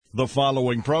The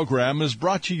following program is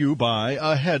brought to you by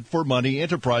Ahead for Money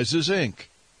Enterprises, Inc.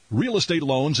 Real estate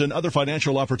loans and other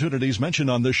financial opportunities mentioned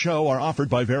on this show are offered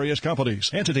by various companies,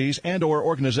 entities, and/or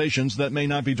organizations that may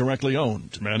not be directly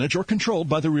owned, managed, or controlled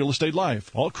by the Real Estate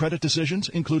Life. All credit decisions,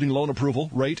 including loan approval,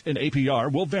 rate, and APR,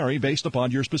 will vary based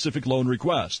upon your specific loan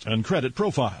request and credit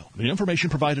profile. The information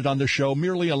provided on this show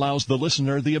merely allows the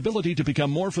listener the ability to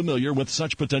become more familiar with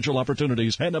such potential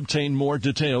opportunities and obtain more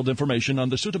detailed information on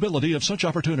the suitability of such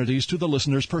opportunities to the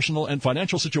listener's personal and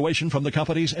financial situation from the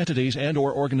companies, entities,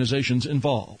 and/or organizations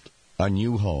involved. A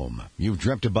new home. You've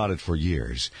dreamt about it for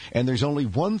years, and there's only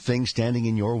one thing standing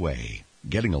in your way: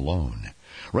 getting a loan.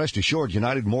 Rest assured,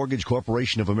 United Mortgage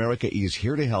Corporation of America is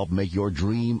here to help make your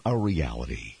dream a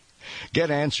reality.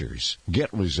 Get answers,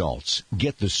 get results,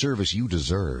 get the service you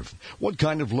deserve. What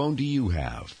kind of loan do you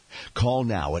have? Call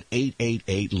now at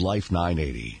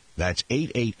 888-LIFE-980. That's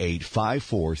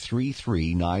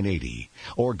 888-543-3980.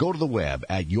 Or go to the web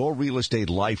at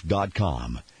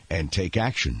yourrealestatelife.com and take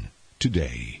action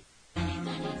today.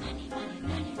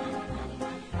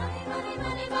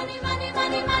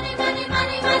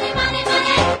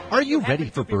 Are you ready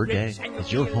for Bird Day?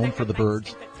 Is your home for the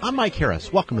birds? I'm Mike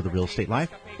Harris. Welcome to the Real Estate Life.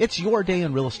 It's your day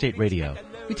in real estate radio.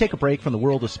 We take a break from the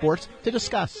world of sports to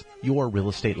discuss your real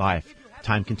estate life.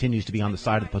 Time continues to be on the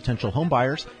side of potential home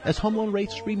buyers as home loan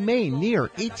rates remain near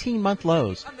 18-month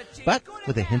lows, but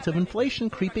with a hint of inflation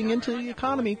creeping into the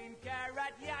economy.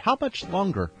 How much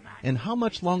longer, and how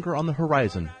much longer on the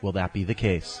horizon will that be the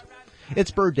case?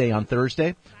 It's Bird Day on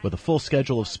Thursday with a full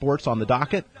schedule of sports on the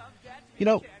docket. You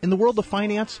know, in the world of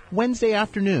finance, Wednesday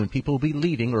afternoon, people will be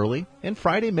leaving early, and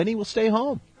Friday, many will stay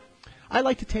home. I'd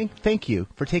like to thank you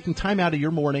for taking time out of your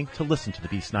morning to listen to the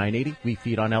Beast 980. We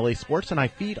feed on LA sports, and I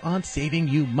feed on saving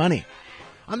you money.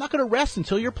 I'm not going to rest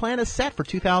until your plan is set for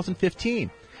 2015.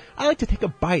 I like to take a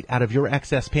bite out of your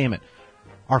excess payment.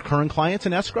 Our current clients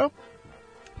in escrow,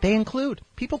 they include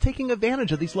people taking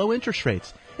advantage of these low interest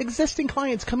rates, existing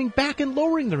clients coming back and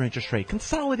lowering their interest rate,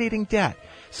 consolidating debt.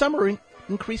 Some are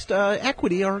increased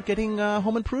equity or getting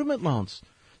home improvement loans.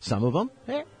 Some of them,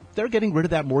 they're getting rid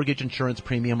of that mortgage insurance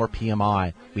premium or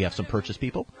PMI. We have some purchase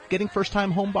people getting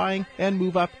first-time home buying and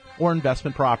move-up or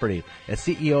investment property. As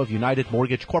CEO of United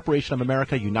Mortgage Corporation of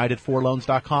America,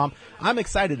 United4Loans.com, I'm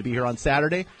excited to be here on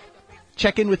Saturday.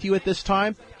 Check in with you at this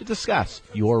time to discuss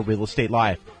your real estate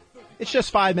life. It's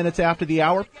just 5 minutes after the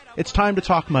hour. It's time to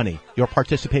talk money. Your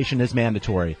participation is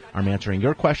mandatory. I'm answering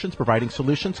your questions, providing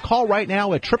solutions. Call right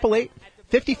now at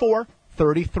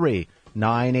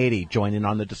 888-5433-980. Join in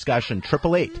on the discussion.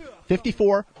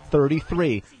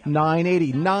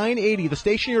 888-5433-980. 980, the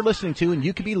station you're listening to, and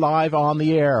you can be live on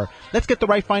the air. Let's get the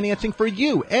right financing for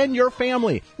you and your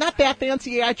family. Not that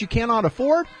fancy ad you cannot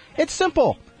afford. It's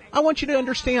simple. I want you to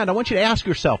understand. I want you to ask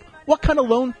yourself, what kind of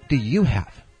loan do you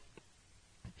have?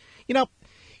 You know,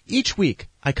 each week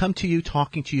I come to you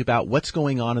talking to you about what's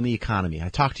going on in the economy. I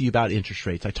talk to you about interest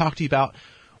rates. I talk to you about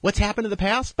what's happened in the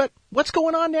past, but what's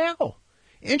going on now?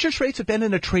 Interest rates have been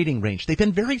in a trading range. They've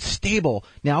been very stable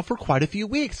now for quite a few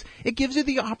weeks. It gives you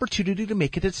the opportunity to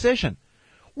make a decision.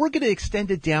 We're going to extend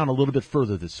it down a little bit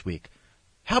further this week.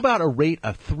 How about a rate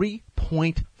of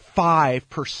 3.5%?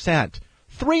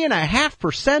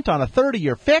 3.5% on a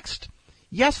 30-year fixed?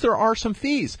 Yes, there are some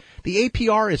fees. The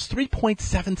APR is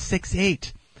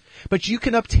 3.768. But you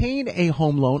can obtain a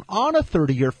home loan on a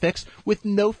 30-year fix with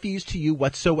no fees to you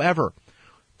whatsoever.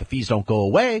 The fees don't go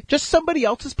away. Just somebody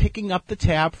else is picking up the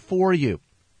tab for you.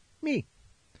 Me.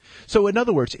 So in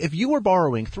other words, if you were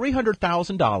borrowing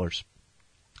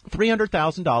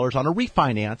 $300,000 on a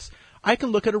refinance, I can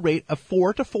look at a rate of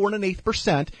 4 to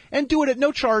 4.125% and do it at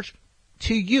no charge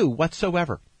to you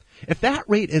whatsoever. If that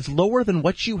rate is lower than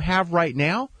what you have right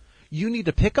now, you need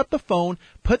to pick up the phone,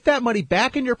 put that money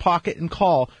back in your pocket, and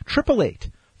call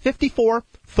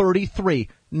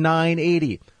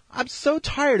 888-5433-980. I'm so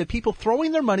tired of people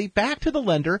throwing their money back to the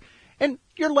lender, and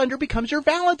your lender becomes your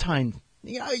Valentine.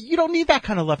 You don't need that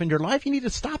kind of love in your life. You need to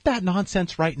stop that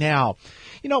nonsense right now.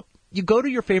 You know, you go to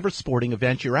your favorite sporting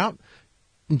event, you're out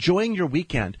enjoying your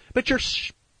weekend, but you're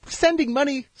sending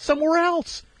money somewhere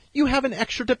else. You have an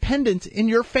extra dependent in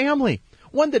your family,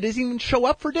 one that doesn't even show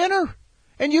up for dinner,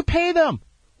 and you pay them.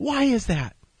 Why is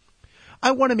that?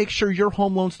 I want to make sure your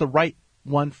home loan's the right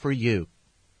one for you.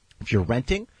 If you're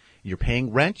renting, you're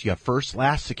paying rent, you have first,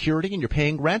 last security, and you're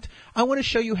paying rent, I want to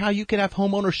show you how you can have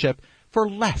home ownership for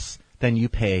less than you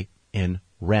pay in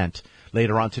rent.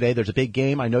 Later on today, there's a big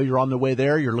game. I know you're on the way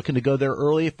there. You're looking to go there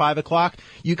early at 5 o'clock.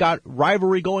 You got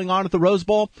rivalry going on at the Rose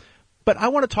Bowl. But I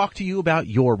want to talk to you about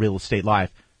your real estate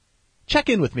life. Check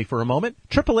in with me for a moment.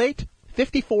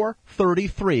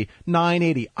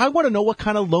 5433-980. I want to know what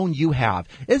kind of loan you have.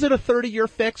 Is it a 30-year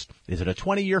fixed? Is it a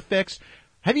 20-year fixed?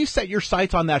 Have you set your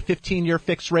sights on that 15-year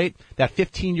fixed rate, that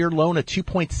 15-year loan at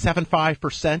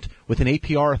 2.75% with an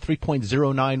APR of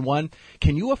 3.091?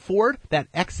 Can you afford that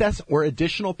excess or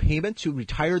additional payment to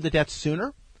retire the debt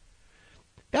sooner?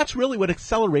 That's really what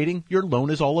accelerating your loan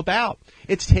is all about.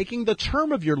 It's taking the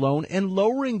term of your loan and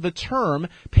lowering the term,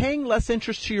 paying less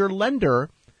interest to your lender,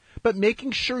 but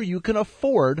making sure you can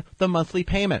afford the monthly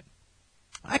payment.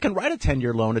 I can write a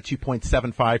 10-year loan at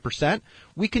 2.75%.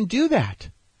 We can do that.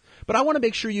 But I want to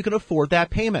make sure you can afford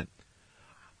that payment.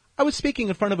 I was speaking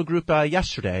in front of a group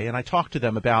yesterday, and I talked to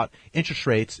them about interest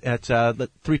rates at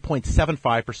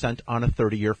 3.75% on a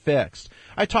 30-year fixed.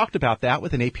 I talked about that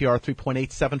with an APR of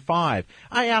 3.875.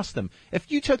 I asked them,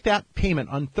 if you took that payment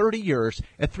on 30 years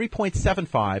at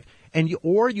 3.75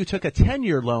 or you took a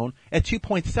 10-year loan at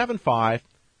 2.75,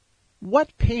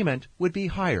 what payment would be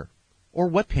higher or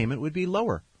what payment would be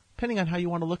lower, depending on how you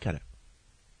want to look at it.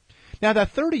 Now,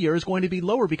 that 30-year is going to be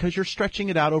lower because you're stretching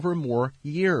it out over more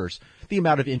years. The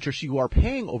amount of interest you are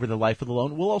paying over the life of the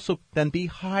loan will also then be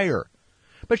higher.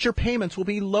 But your payments will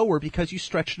be lower because you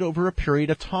stretched it over a period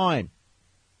of time.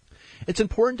 It's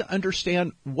important to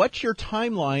understand what your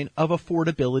timeline of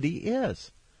affordability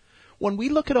is. When we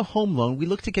look at a home loan, we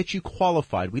look to get you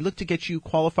qualified. We look to get you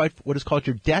qualified for what is called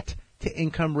your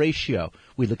debt-to-income ratio.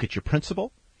 We look at your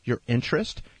principal, your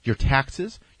interest, your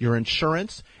taxes, your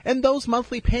insurance, and those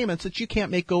monthly payments that you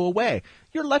can't make go away.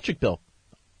 Your electric bill.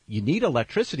 You need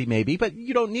electricity maybe, but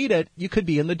you don't need it. You could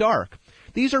be in the dark.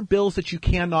 These are bills that you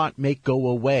cannot make go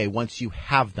away once you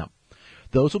have them.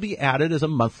 Those will be added as a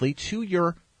monthly to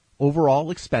your overall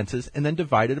expenses and then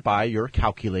divided by your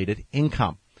calculated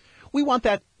income. We want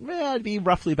that to be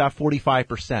roughly about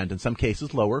 45%, in some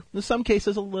cases lower, in some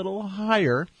cases a little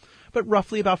higher, but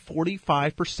roughly about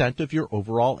 45% of your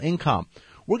overall income.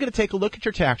 We're going to take a look at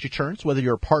your tax returns, whether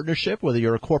you're a partnership, whether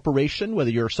you're a corporation, whether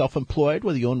you're self-employed,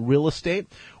 whether you own real estate.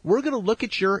 We're going to look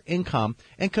at your income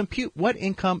and compute what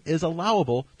income is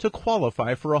allowable to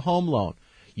qualify for a home loan.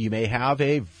 You may have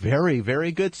a very,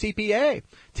 very good CPA,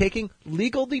 taking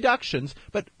legal deductions,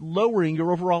 but lowering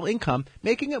your overall income,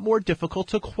 making it more difficult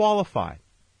to qualify.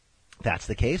 If that's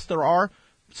the case, there are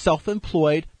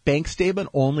self-employed bank statement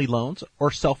only loans or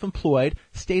self-employed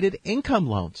stated income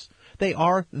loans. They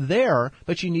are there,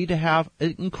 but you need to have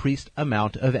an increased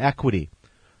amount of equity.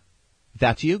 If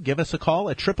that's you, give us a call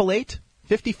at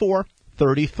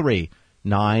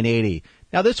 888-5433-980.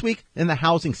 Now this week in the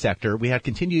housing sector, we had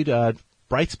continued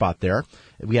bright spot there.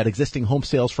 We had existing home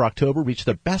sales for October reach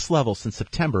their best level since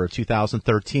September of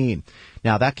 2013.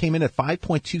 Now that came in at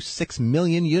 5.26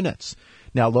 million units.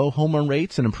 Now, low home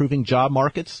rates and improving job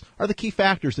markets are the key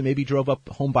factors that maybe drove up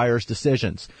home buyers'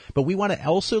 decisions. But we want to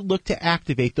also look to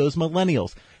activate those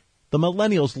millennials. The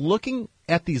millennials looking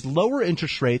at these lower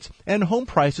interest rates and home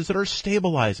prices that are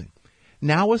stabilizing.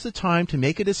 Now is the time to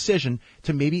make a decision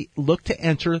to maybe look to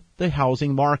enter the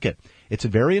housing market. It's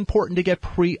very important to get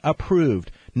pre-approved.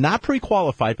 Not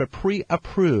pre-qualified, but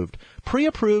pre-approved.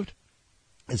 Pre-approved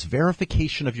is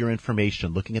verification of your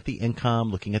information, looking at the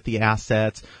income, looking at the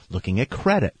assets, looking at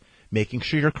credit, making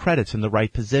sure your credit's in the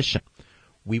right position.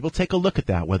 We will take a look at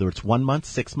that, whether it's 1 month,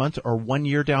 6 months, or 1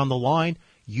 year down the line.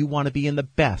 You want to be in the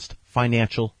best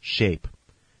financial shape.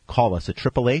 Call us at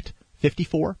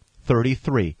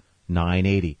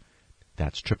 888-5433-980.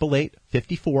 That's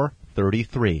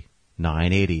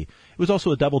 888-5433-980. It was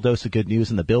also a double dose of good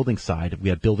news in the building side. We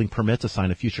had building permits assigned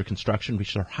to future construction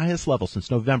reached our highest level since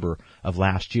November of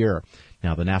last year.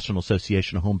 Now, the National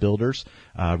Association of Home Builders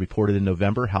reported in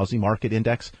November, housing market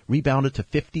index rebounded to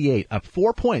 58, up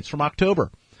 4 points from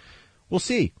October. We'll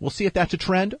see. We'll see if that's a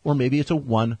trend or maybe it's a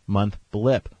 1 month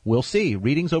blip. We'll see.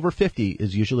 Readings over 50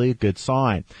 is usually a good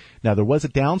sign. Now, there was a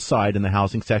downside in the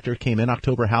housing sector. It came in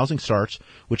October housing starts,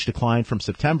 which declined from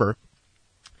September.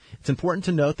 It's important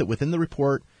to note that within the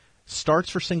report, starts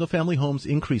for single-family homes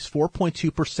increased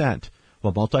 4.2%,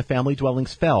 while multifamily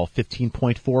dwellings fell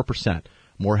 15.4%.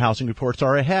 More housing reports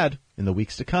are ahead in the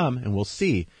weeks to come, and we'll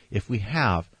see if we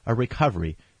have a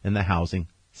recovery in the housing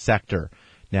sector.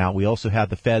 Now, we also had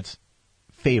the Fed's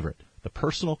favorite, the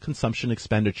Personal Consumption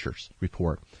Expenditures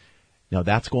report. Now,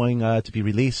 that's going to be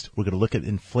released. We're going to look at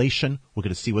inflation. We're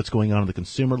going to see what's going on the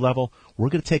consumer level. We're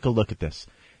going to take a look at this.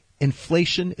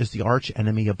 Inflation is the arch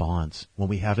enemy of bonds. When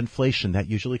we have inflation, that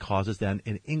usually causes then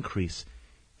an increase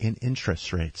in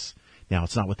interest rates. Now,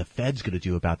 it's not what the Fed's going to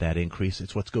do about that increase.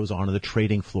 It's what goes on the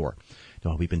trading floor.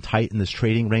 Now, we've been tight in this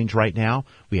trading range right now.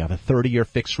 We have a 30-year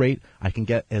fixed rate. I can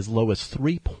get as low as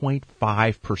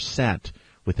 3.5%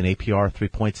 with an APR of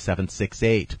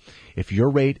 3.768. If your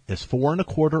rate is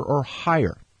 4.25 or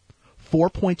higher,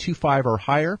 4.25 or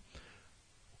higher,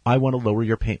 I want to lower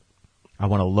your payment. I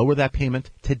want to lower that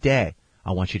payment today.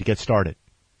 I want you to get started.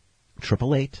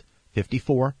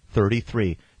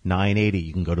 888-5433-980.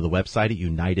 You can go to the website at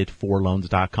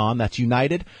united4loans.com. That's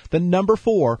United, the number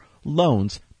 4,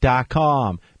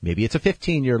 loans.com. Maybe it's a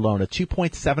 15-year loan at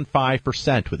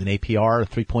 2.75% with an APR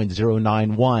of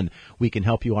 3.091. We can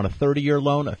help you on a 30-year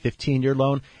loan, a 15-year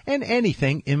loan, and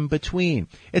anything in between.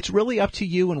 It's really up to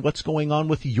you and what's going on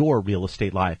with your real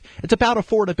estate life. It's about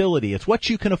affordability. It's what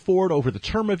you can afford over the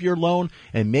term of your loan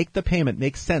and make the payment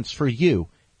make sense for you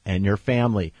and your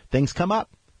family. Things come up.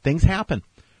 Things happen.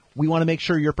 We want to make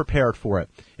sure you're prepared for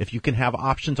it. If you can have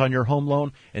options on your home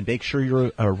loan and make sure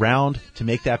you're around to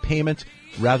make that payment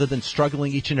rather than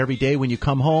struggling each and every day when you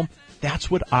come home,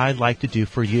 that's what I like to do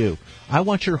for you. I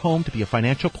want your home to be a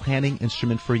financial planning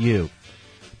instrument for you.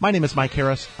 My name is Mike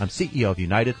Harris. I'm CEO of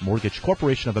United Mortgage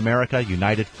Corporation of America,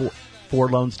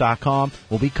 United4loans.com.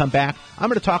 When we come back, I'm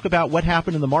going to talk about what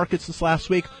happened in the markets this last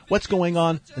week, what's going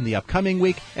on in the upcoming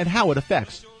week, and how it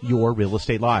affects your real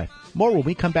estate life. More when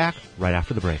we come back right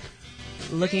after the break.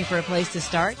 Looking for a place to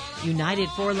start?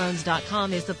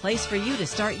 United4loans.com is the place for you to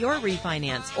start your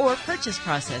refinance or purchase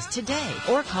process today,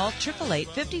 or call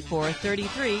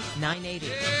 888-5433-980.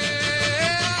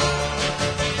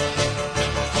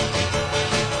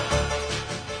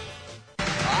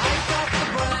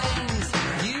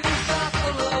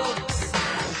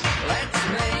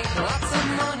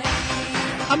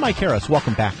 I'm Mike Harris.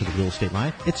 Welcome back to the Real Estate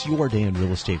Live. It's your day in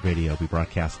real estate radio. We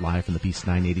broadcast live from the Beast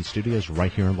 980 studios right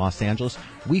here in Los Angeles.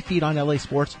 We feed on LA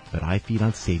sports, but I feed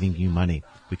on saving you money.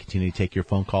 We continue to take your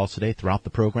phone calls today throughout the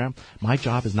program. My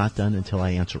job is not done until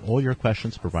I answer all your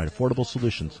questions, provide affordable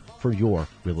solutions for your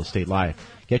real estate life.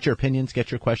 Get your opinions,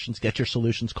 get your questions, get your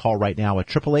solutions. Call right now at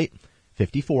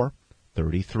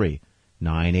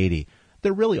 888-5433-980.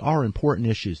 There really are important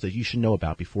issues that you should know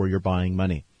about before you're buying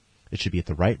money. It should be at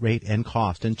the right rate and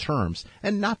cost and terms,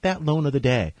 and not that loan of the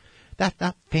day.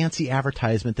 That fancy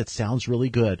advertisement that sounds really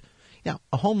good. Now,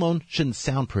 a home loan shouldn't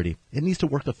sound pretty. It needs to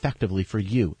work effectively for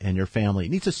you and your family.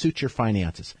 It needs to suit your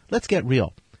finances. Let's get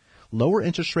real. Lower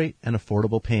interest rate and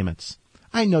affordable payments.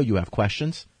 I know you have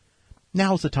questions.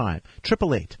 Now's the time.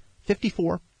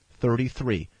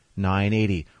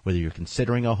 888-5433-980. Whether you're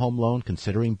considering a home loan,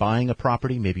 considering buying a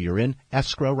property, maybe you're in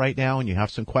escrow right now and you have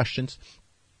some questions.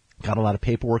 Got a lot of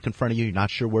paperwork in front of you. You're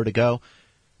not sure where to go.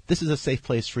 This is a safe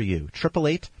place for you.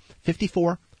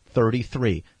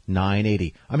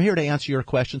 888-5433-980. I'm here to answer your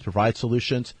questions, provide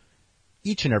solutions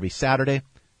each and every Saturday.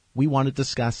 We want to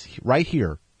discuss right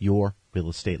here your real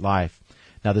estate life.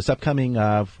 Now, this upcoming,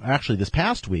 this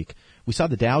past week, we saw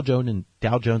the Dow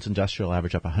Jones Industrial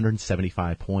Average up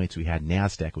 175 points. We had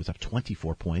NASDAQ was up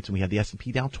 24 points, and we had the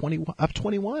S&P down up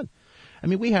 21. I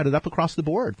mean, we had it up across the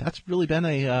board. That's really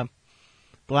been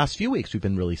the last few weeks we've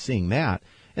been really seeing that.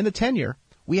 In the 10-year,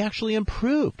 we actually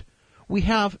improved. We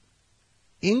have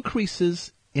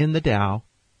increases in the Dow,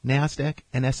 NASDAQ,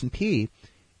 and S&P,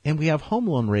 and we have home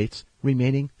loan rates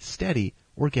remaining steady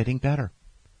or getting better.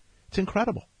 It's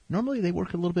incredible. Normally they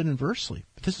work a little bit inversely,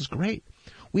 but this is great.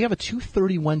 We have a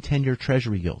 2.31 10-year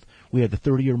Treasury yield. We have the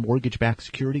 30-year mortgage-backed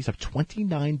securities up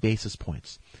 29 basis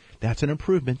points. That's an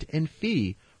improvement in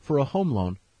fee for a home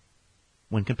loan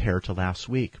when compared to last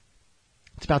week.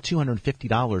 It's about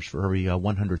 $250 for every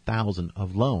 $100,000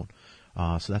 of loan.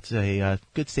 So that's a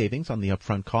good savings on the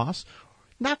upfront costs.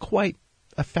 Not quite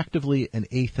effectively an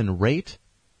eighth in rate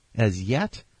as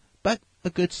yet, but a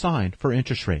good sign for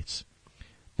interest rates.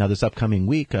 Now, this upcoming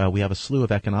week, we have a slew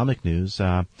of economic news.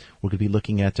 We're going to be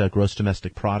looking at gross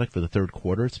domestic product for the third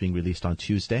quarter. It's being released on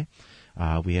Tuesday.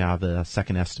 We have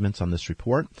second estimates on this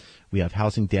report. We have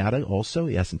housing data also,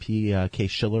 the S&P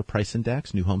Case-Shiller Price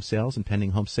Index, new home sales and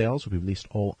pending home sales will be released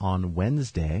all on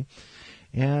Wednesday.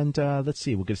 And let's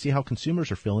see, we're going to see how consumers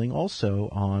are feeling also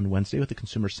on Wednesday with the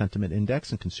Consumer Sentiment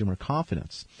Index and consumer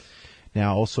confidence.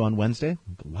 Now, also on Wednesday,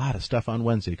 a lot of stuff on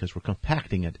Wednesday because we're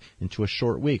compacting it into a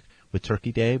short week with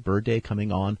Turkey Day, Bird Day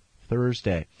coming on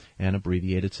Thursday, and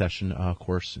abbreviated session, of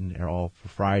course, all for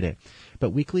Friday. But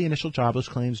weekly initial jobless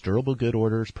claims, durable good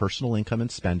orders, personal income and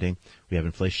spending. We have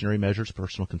inflationary measures,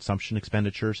 personal consumption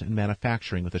expenditures, and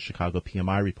manufacturing with the Chicago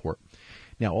PMI report.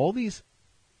 Now, all these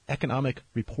economic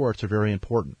reports are very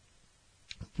important.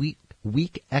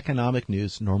 Weak economic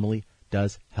news normally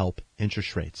does help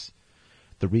interest rates.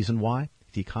 The reason why?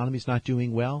 If the economy is not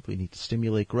doing well, we need to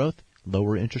stimulate growth.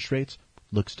 Lower interest rates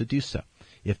looks to do so.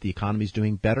 If the economy is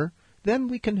doing better, then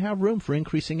we can have room for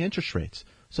increasing interest rates.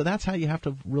 So that's how you have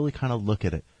to really kind of look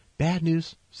at it. Bad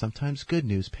news, sometimes good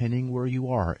news, depending where you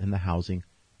are in the housing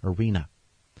arena.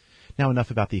 Now,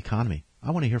 enough about the economy.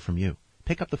 I want to hear from you.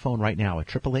 Pick up the phone right now at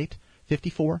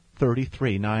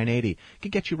 888-54-33-980.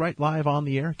 Can get you right live on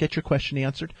the air. Get your question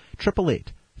answered.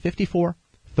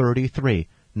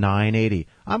 888-54-33-980.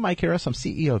 I'm Mike Harris. I'm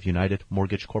CEO of United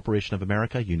Mortgage Corporation of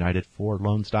America,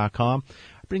 UnitedForLoans.com. I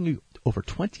bring you over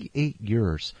 28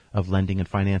 years of lending and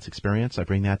finance experience. I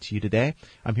bring that to you today.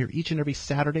 I'm here each and every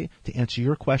Saturday to answer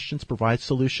your questions, provide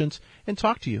solutions, and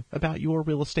talk to you about your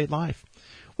real estate life.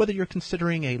 Whether you're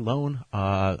considering a loan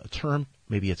term,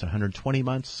 maybe it's 120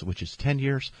 months, which is 10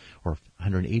 years, or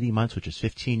 180 months, which is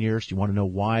 15 years. You want to know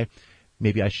why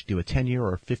maybe I should do a 10-year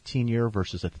or a 15-year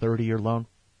versus a 30-year loan.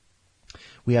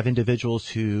 We have individuals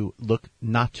who look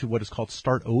not to what is called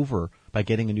start over by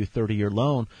getting a new 30-year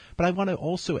loan, but I want to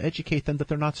also educate them that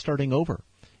they're not starting over.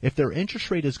 If their interest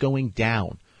rate is going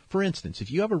down, for instance, if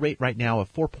you have a rate right now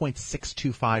of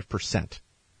 4.625%,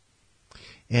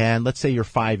 and let's say you're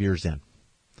 5 years in,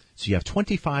 so you have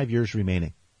 25 years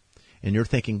remaining, and you're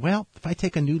thinking, well, if I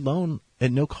take a new loan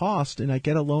at no cost and I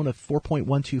get a loan of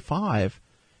 4.125,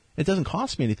 it doesn't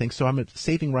cost me anything, so I'm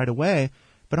saving right away,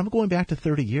 but I'm going back to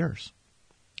 30 years.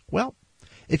 Well,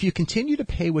 if you continue to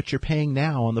pay what you're paying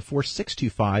now on the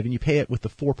 4.625 and you pay it with the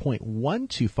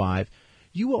 4.125,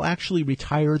 you will actually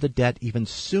retire the debt even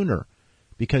sooner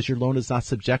because your loan is not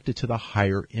subjected to the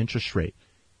higher interest rate.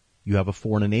 You have a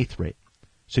 4 1/8 rate.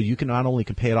 So you can not only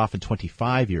pay it off in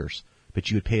 25 years,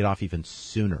 but you would pay it off even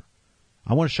sooner.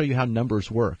 I want to show you how numbers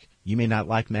work. You may not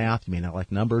like math, you may not like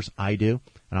numbers, I do,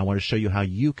 and I want to show you how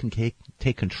you can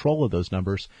take control of those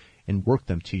numbers and work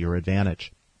them to your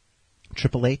advantage.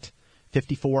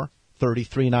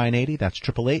 888-54-33-980. That's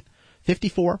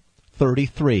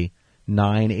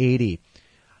 888-54-33-980.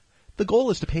 The goal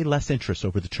is to pay less interest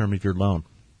over the term of your loan,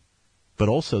 but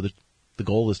also the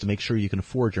goal is to make sure you can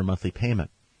afford your monthly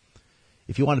payment.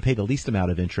 If you want to pay the least amount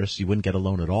of interest, you wouldn't get a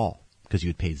loan at all because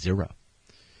you'd pay zero.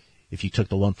 If you took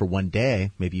the loan for 1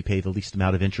 day, maybe you pay the least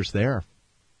amount of interest there.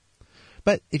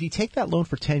 But if you take that loan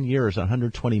for 10 years,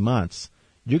 120 months,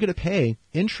 you're going to pay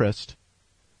interest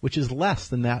which is less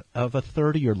than that of a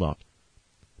 30-year loan.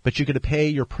 But you're going to pay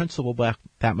your principal back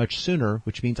that much sooner,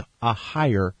 which means a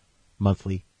higher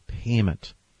monthly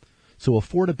payment. So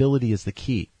affordability is the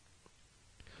key.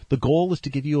 The goal is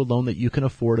to give you a loan that you can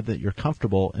afford and that you're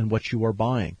comfortable in what you are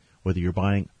buying. Whether you're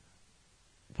buying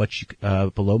what you,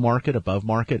 below market, above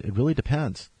market, it really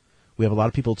depends. We have a lot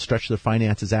of people that stretch their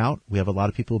finances out. We have a lot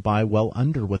of people who buy well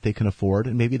under what they can afford,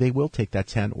 and maybe they will take that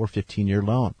 10 or 15-year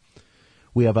loan.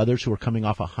 We have others who are coming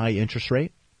off a high interest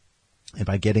rate, and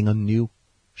by getting a new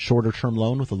shorter-term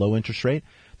loan with a low interest rate,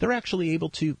 they're actually able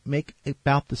to make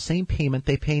about the same payment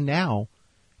they pay now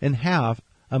and have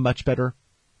a much better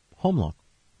home loan.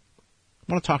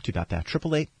 I want to talk to you about that.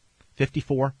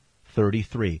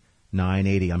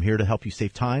 888-54-33-980. I'm here to help you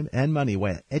save time and money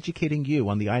while educating you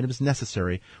on the items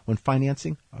necessary when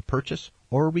financing a purchase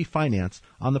or a refinance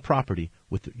on the property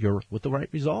with the right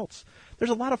results.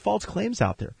 There's a lot of false claims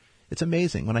out there. It's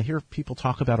amazing. When I hear people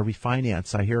talk about a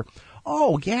refinance, I hear,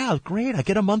 oh, yeah, great, I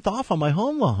get a month off on my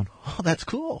home loan. Oh, that's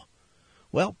cool.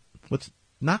 Well, what's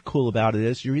not cool about it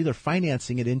is you're either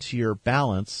financing it into your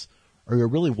balance or you're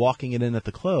really walking it in at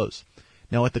the close.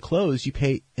 Now, at the close, you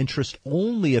pay interest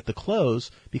only at the close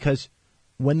because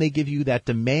when they give you that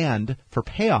demand for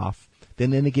payoff,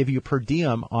 then they give you per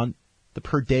diem on the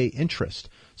per day interest.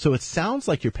 So it sounds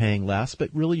like you're paying less, but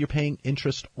really you're paying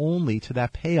interest only to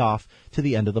that payoff to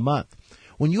the end of the month.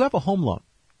 When you have a home loan,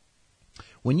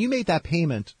 when you made that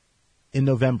payment in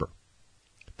November,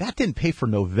 that didn't pay for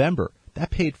November.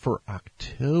 That paid for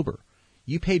October.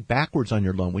 You paid backwards on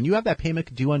your loan. When you have that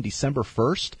payment due on December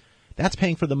 1st, that's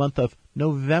paying for the month of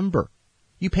November.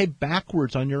 You pay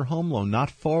backwards on your home loan, not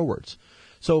forwards.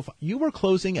 So if you were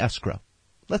closing escrow,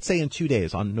 let's say in 2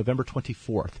 days on November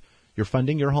 24th, you're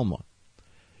funding your home loan.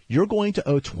 You're going to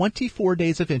owe 24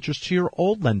 days of interest to your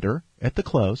old lender at the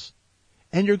close,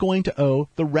 and you're going to owe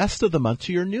the rest of the month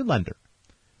to your new lender.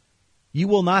 You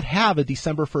will not have a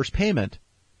December 1st payment,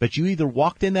 but you either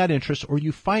walked in that interest or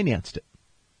you financed it.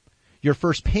 Your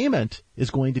first payment is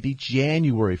going to be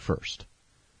January 1st.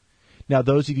 Now,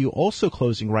 those of you also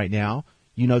closing right now,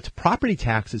 you know, property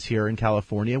taxes here in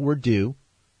California were due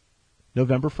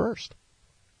November 1st.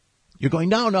 You're going,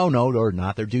 no, they're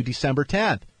not. They're due December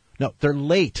 10th. No, they're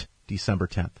late December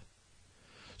 10th.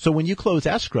 So when you close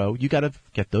escrow, you got to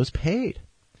get those paid.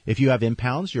 If you have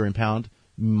impounds, your impound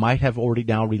might have already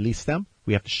now released them.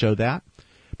 We have to show that.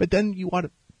 But then you want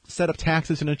to set up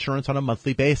taxes and insurance on a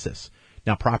monthly basis.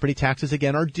 Now, property taxes,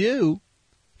 again, are due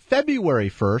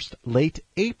February 1st, late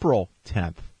April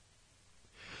 10th.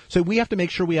 So we have to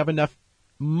make sure we have enough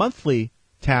monthly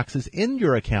taxes in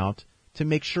your account to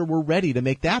make sure we're ready to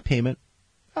make that payment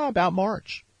about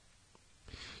March.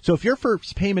 So if your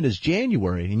first payment is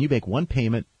January and you make one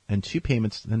payment and two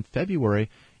payments in February,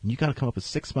 and you got to come up with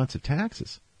 6 months of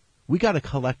taxes, we got to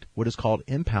collect what is called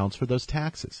impounds for those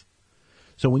taxes.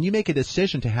 So when you make a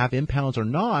decision to have impounds or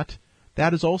not,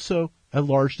 that is also a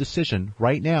large decision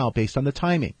right now based on the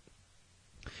timing.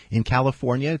 In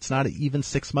California, it's not even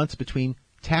 6 months between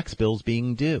tax bills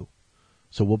being due.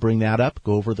 So we'll bring that up,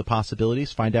 go over the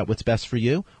possibilities, find out what's best for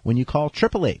you when you call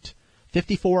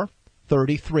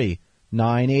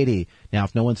 888-5433-980. Now,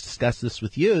 if no one's discussed this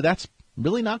with you, that's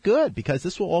really not good, because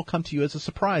this will all come to you as a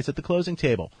surprise at the closing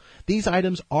table. These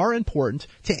items are important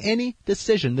to any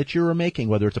decision that you are making,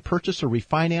 whether it's a purchase or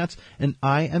refinance, and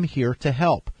I am here to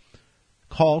help.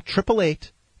 Call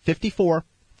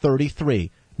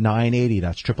 888-5433-980.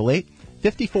 That's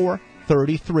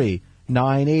 888-5433-980.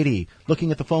 980.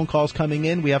 Looking at the phone calls coming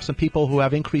in, we have some people who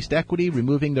have increased equity,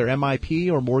 removing their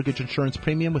MIP or mortgage insurance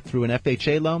premium through an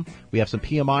FHA loan. We have some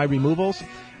PMI removals.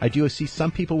 I do see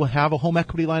some people who have a home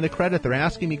equity line of credit. They're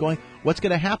asking me, going, what's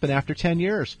going to happen after 10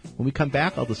 years? When we come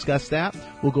back, I'll discuss that.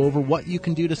 We'll go over what you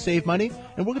can do to save money,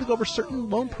 and we're going to go over certain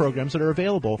loan programs that are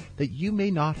available that you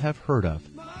may not have heard of.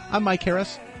 I'm Mike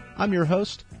Harris. I'm your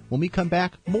host. When we come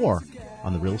back, more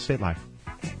on The Real Estate Life.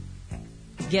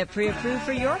 Get pre-approved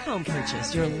for your home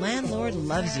purchase. Your landlord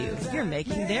loves you. You're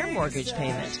making their mortgage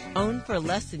payment. Own for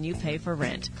less than you pay for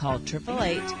rent. Call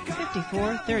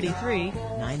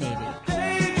 888-5433-980.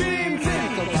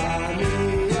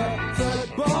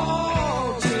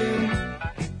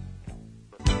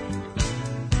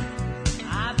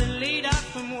 I've been laid out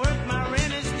from work, my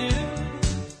rent is due.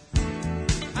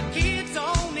 My kids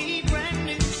all need brand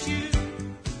new shoes.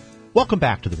 Welcome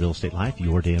back to The Real Estate Life,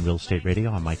 your day in real estate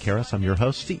radio. I'm Mike Harris. I'm your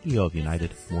host, CEO of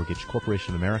United Mortgage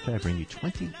Corporation of America. I bring you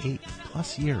 28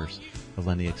 plus years of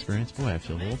lending experience. Boy, I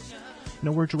feel old.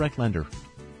 We're a direct lender.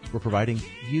 We're providing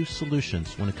you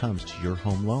solutions when it comes to your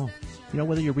home loan.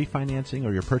 Whether you're refinancing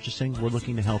or you're purchasing, we're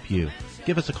looking to help you.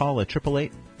 Give us a call at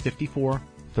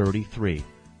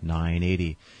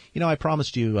 888-5433-980. I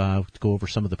promised you to go over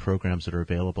some of the programs that are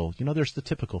available. There's the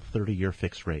typical 30-year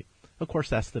fixed rate. Of course,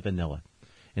 that's the vanilla.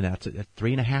 And that's at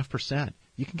 3.5%.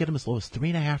 You can get them as low as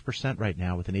 3.5% right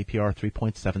now with an APR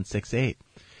 3.768.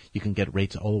 You can get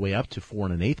rates all the way up to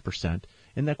 4.125%.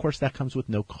 And of course, that comes with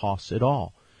no costs at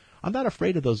all. I'm not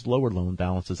afraid of those lower loan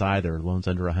balances either. Loans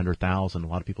under $100,000. A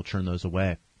lot of people turn those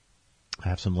away. I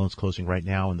have some loans closing right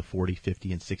now in the $40,000,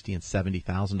 $50,000, and $60,000 and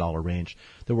 $70,000 range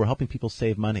that we're helping people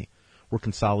save money. We're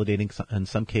consolidating, in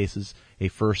some cases, a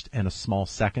first and a small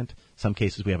second. Some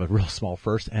cases we have a real small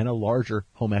first and a larger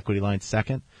home equity line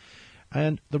second.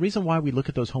 And the reason why we look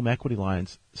at those home equity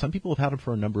lines, some people have had them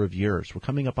for a number of years. We're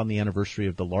coming up on the anniversary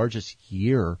of the largest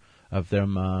year of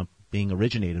them being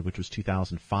originated, which was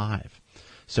 2005.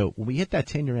 So when we hit that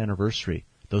 10-year anniversary,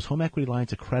 those home equity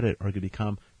lines of credit are going to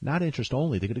become not interest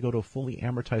only. They're going to go to a fully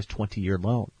amortized 20-year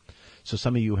loan. So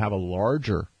some of you have a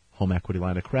larger home equity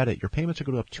line of credit, your payments are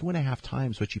going to go up 2.5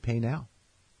 times what you pay now.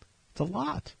 It's a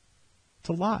lot. It's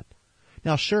a lot.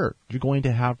 Now, sure, you're going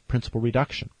to have principal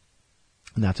reduction,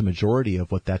 and that's a majority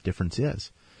of what that difference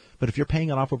is. But if you're paying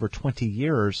it off over 20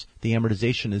 years, the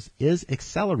amortization is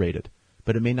accelerated,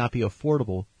 but it may not be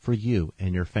affordable for you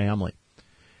and your family.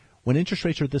 When interest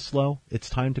rates are this low, it's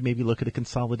time to maybe look at a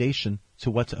consolidation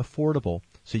to what's affordable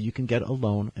so you can get a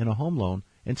loan and a home loan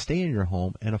and stay in your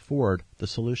home and afford the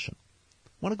solution. I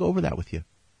want to go over that with you.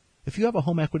 If you have a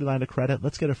home equity line of credit,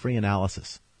 let's get a free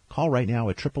analysis. Call right now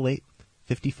at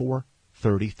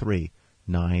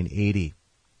 888-5433-980.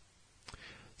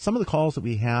 Some of the calls that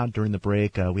we had during the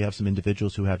break, we have some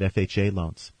individuals who have FHA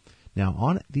loans. Now,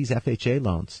 on these FHA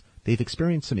loans, they've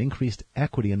experienced some increased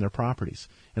equity in their properties.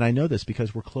 And I know this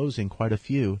because we're closing quite a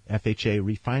few FHA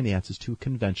refinances to a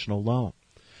conventional loan.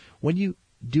 When you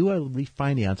do a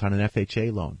refinance on an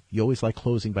FHA loan, you always like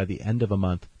closing by the end of a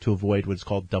month to avoid what is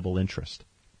called double interest.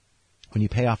 When you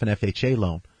pay off an FHA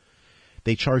loan,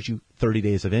 they charge you 30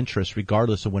 days of interest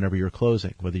regardless of whenever you're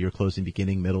closing, whether you're closing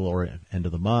beginning, middle, or end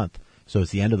of the month. So it's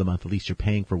the end of the month, at least you're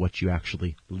paying for what you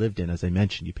actually lived in. As I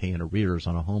mentioned, you pay in arrears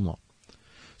on a home loan.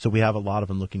 So we have a lot of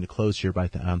them looking to close here by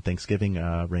Thanksgiving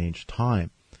range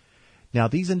time. Now,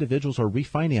 these individuals are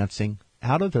refinancing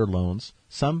out of their loans.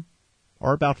 Some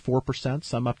are about 4%,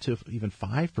 some up to even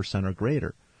 5% or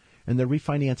greater. And they're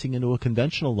refinancing into a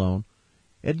conventional loan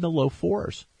in the low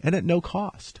 4s and at no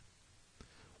cost.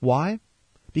 Why?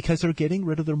 Because they're getting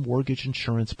rid of their mortgage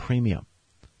insurance premium.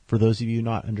 For those of you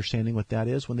not understanding what that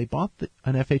is, when they bought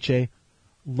an FHA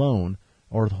loan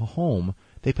or the home,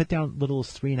 they put down little as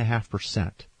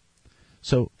 3.5%.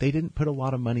 So they didn't put a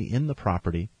lot of money in the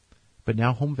property, But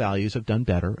now home values have done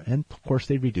better, and of course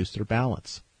they reduced their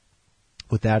balance.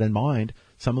 With that in mind,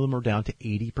 some of them are down to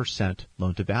 80%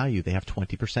 loan to value. They have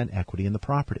 20% equity in the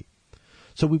property.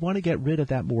 So we want to get rid of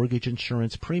that mortgage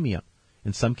insurance premium.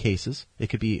 In some cases, it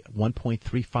could be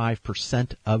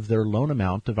 1.35% of their loan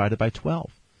amount divided by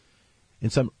 12. In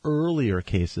some earlier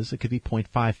cases, it could be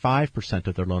 0.55%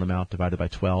 of their loan amount divided by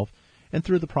 12. And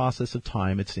through the process of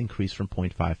time, it's increased from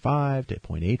 0.55 to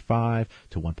 0.85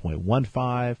 to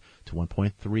 1.15 to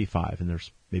 1.35. And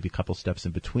there's maybe a couple steps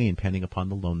in between, depending upon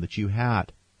the loan that you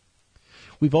had.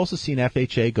 We've also seen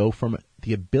FHA go from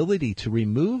the ability to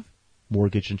remove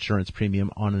mortgage insurance premium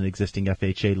on an existing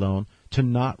FHA loan to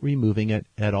not removing it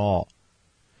at all.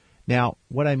 Now,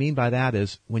 what I mean by that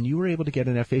is when you were able to get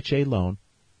an FHA loan,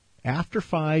 after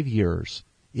 5 years,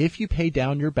 if you pay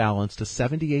down your balance to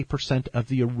 78% of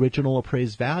the original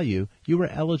appraised value, you were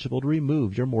eligible to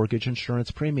remove your mortgage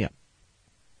insurance premium.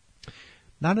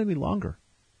 Not any longer.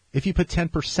 If you put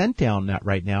 10% down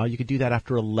right now, you could do that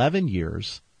after 11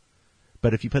 years.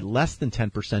 But if you put less than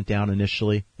 10% down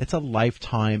initially, it's a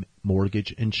lifetime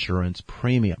mortgage insurance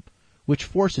premium, which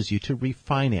forces you to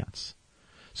refinance.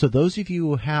 So those of you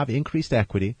who have increased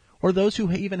equity, or those who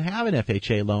even have an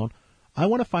FHA loan, I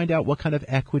want to find out what kind of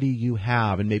equity you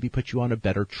have and maybe put you on a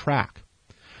better track.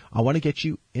 I want to get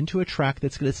you into a track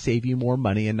that's going to save you more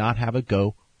money and not have it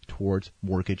go towards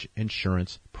mortgage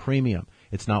insurance premium.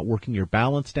 It's not working your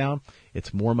balance down.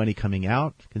 It's more money coming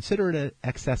out. Consider it an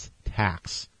excess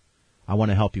tax. I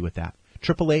want to help you with that.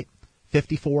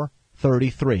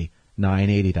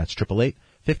 888-54-33-980. That's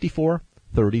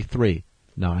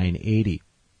 888-54-33-980.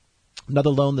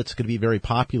 Another loan that's going to be very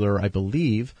popular, I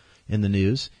believe, in the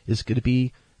news is going to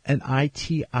be an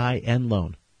ITIN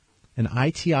loan. An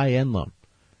ITIN loan.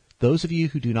 Those of you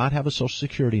who do not have a Social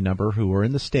Security number who are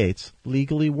in the States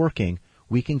legally working,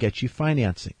 we can get you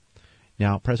financing.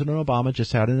 Now, President Obama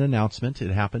just had an announcement.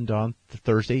 It happened on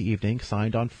Thursday evening,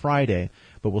 signed on Friday,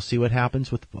 but we'll see what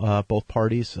happens with both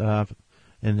parties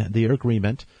in their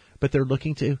agreement. But they're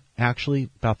looking to actually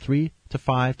about 3 to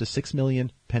 5 to 6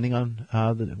 million, depending on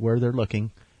where they're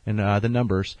looking and the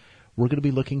numbers. We're going to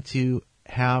be looking to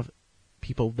have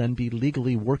people then be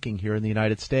legally working here in the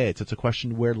United States. It's a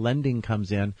question where lending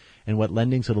comes in and what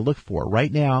lending's going to look for.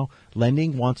 Right now,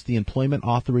 lending wants the employment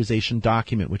authorization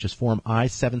document, which is Form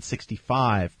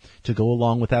I-765, to go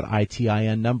along with that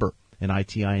ITIN number, an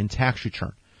ITIN tax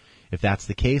return. If that's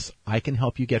the case, I can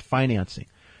help you get financing.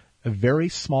 A very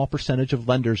small percentage of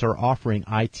lenders are offering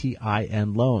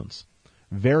ITIN loans.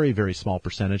 Very, very small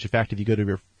percentage. In fact, if you go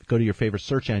to your favorite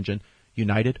search engine,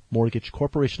 United Mortgage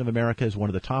Corporation of America is one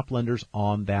of the top lenders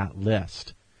on that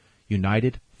list.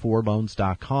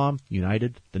 United4loans.com,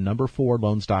 United, the number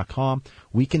 4loans.com.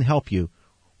 We can help you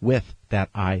with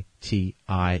that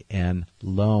ITIN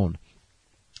loan.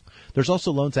 There's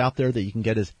also loans out there that you can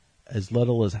get as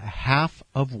little as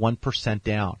 0.5%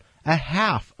 down.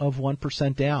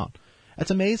 0.5% down.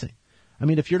 That's amazing. I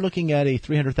mean, if you're looking at a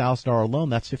 $300,000 loan,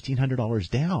 that's $1,500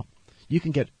 down. You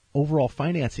can get overall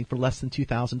financing for less than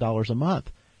 $2,000 a month.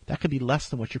 That could be less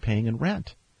than what you're paying in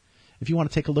rent. If you want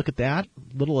to take a look at that,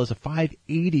 little as a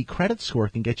 580 credit score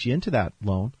can get you into that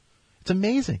loan. It's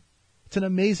amazing. It's an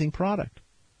amazing product.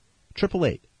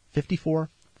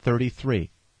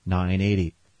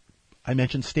 888-54-33-980. I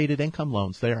mentioned stated income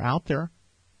loans. They're out there.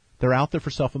 They're out there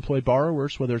for self-employed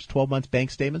borrowers, whether it's 12-month bank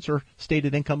statements or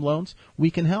stated income loans.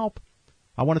 We can help.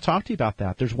 I want to talk to you about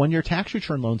that. There's one-year tax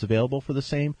return loans available for the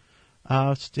same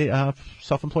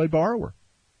self-employed borrower.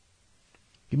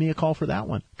 Give me a call for that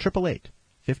one.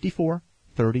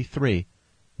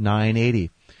 888-54-33-980.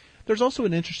 There's also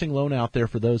an interesting loan out there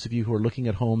for those of you who are looking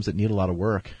at homes that need a lot of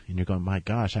work. And you're going, my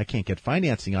gosh, I can't get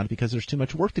financing on it because there's too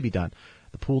much work to be done.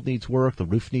 The pool needs work. The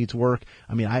roof needs work.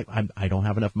 I mean, I don't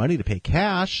have enough money to pay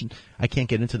cash. And I can't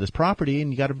get into this property,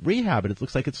 and you got to rehab it. It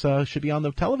looks like it should be on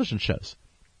the television shows.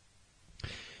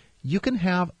 You can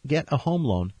get a home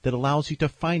loan that allows you to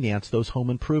finance those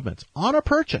home improvements on a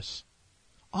purchase.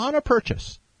 On a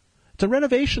purchase. It's a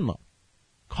renovation loan.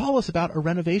 Call us about a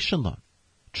renovation loan.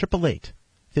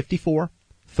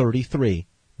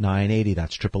 888-54-33-980.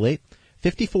 That's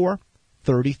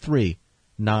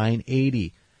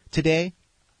 888-54-33-980. Today,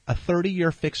 a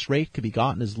 30-year fixed rate could be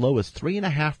gotten as low as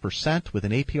 3.5% with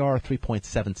an APR of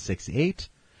 3.768.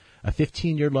 A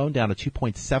 15-year loan down to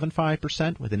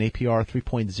 2.75% with an APR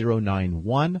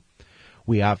 3.091.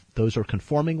 We have, those are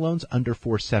conforming loans under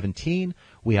 417.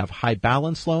 We have high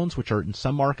balance loans, which are in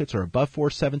some markets are above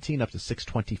 417 up to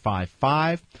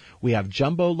 625.5. We have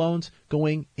jumbo loans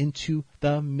going into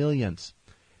the millions.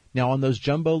 Now on those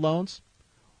jumbo loans,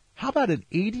 how about an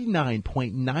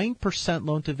 89.9%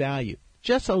 loan to value?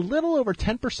 just a little over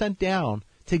 10% down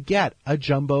to get a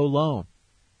jumbo loan.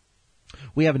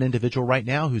 We have an individual right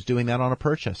now who's doing that on a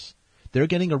purchase. They're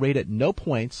getting a rate at no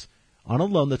points on a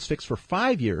loan that's fixed for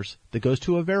 5 years that goes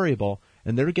to a variable,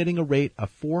 and they're getting a rate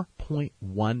of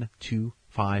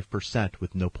 4.125%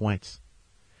 with no points.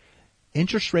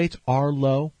 Interest rates are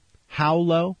low. How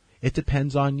low? It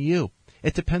depends on you.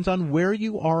 It depends on where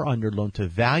you are on your loan to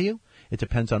value. It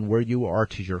depends on where you are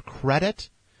to your credit.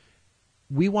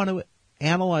 We want to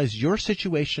analyze your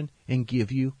situation and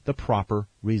give you the proper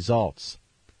results.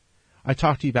 I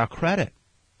talked to you about credit.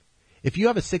 If you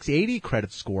have a 680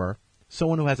 credit score,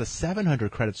 someone who has a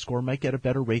 700 credit score might get a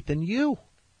better rate than you.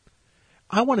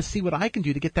 I want to see what I can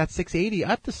do to get that 680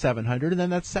 up to 700 and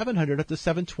then that 700 up to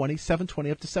 720, 720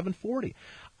 up to 740.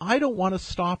 I don't want to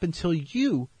stop until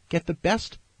you get the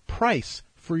best price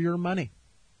for your money.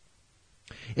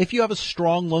 If you have a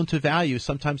strong loan to value,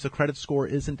 sometimes the credit score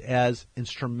isn't as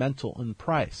instrumental in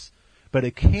price, but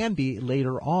it can be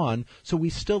later on. So we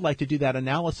still like to do that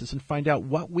analysis and find out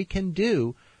what we can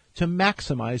do to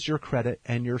maximize your credit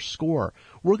and your score.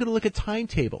 We're going to look at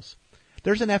timetables.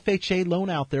 There's an FHA loan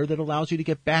out there that allows you to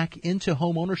get back into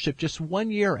home ownership just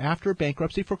 1 year after a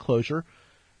bankruptcy foreclosure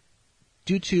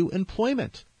due to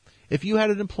employment. If you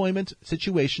had an employment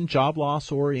situation, job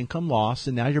loss or income loss,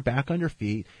 and now you're back on your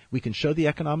feet, we can show the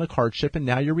economic hardship, and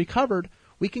now you're recovered.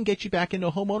 We can get you back into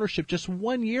home ownership just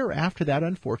 1 year after that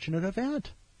unfortunate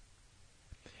event.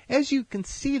 As you can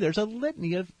see, there's a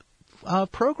litany of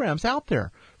programs out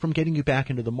there, from getting you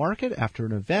back into the market after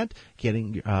an event,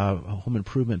 getting home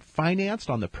improvement financed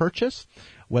on the purchase,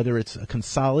 whether it's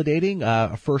consolidating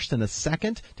a first and a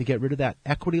second to get rid of that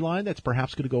equity line that's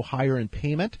perhaps going to go higher in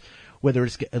payment, whether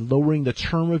it's lowering the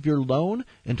term of your loan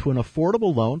into an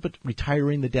affordable loan but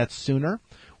retiring the debt sooner,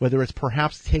 whether it's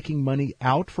perhaps taking money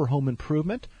out for home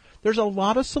improvement. There's a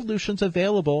lot of solutions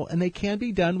available, and they can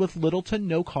be done with little to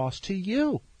no cost to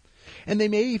you. And they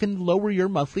may even lower your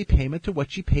monthly payment to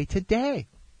what you pay today.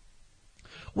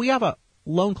 We have a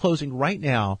loan closing right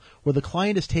now where the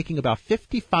client is taking about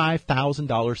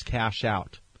 $55,000 cash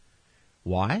out.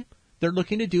 Why? They're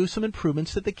looking to do some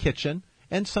improvements to the kitchen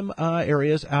and some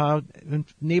areas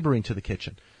neighboring to the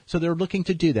kitchen. So they're looking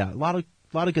to do that. A lot of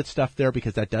good stuff there,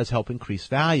 because that does help increase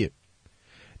value.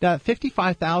 Now,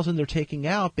 $55,000 they're taking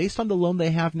out, based on the loan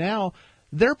they have now,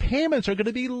 their payments are going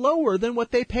to be lower than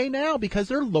what they pay now because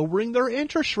they're lowering their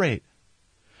interest rate.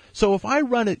 So if I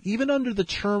run it even under the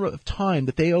term of time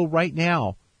that they owe right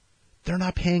now, they're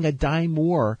not paying a dime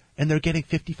more, and they're getting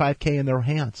 $55K in their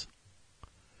hands.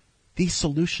 These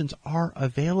solutions are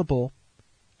available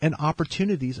and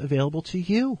opportunities available to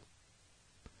you.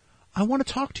 I want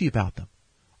to talk to you about them.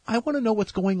 I want to know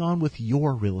what's going on with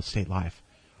your real estate life.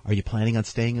 Are you planning on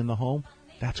staying in the home?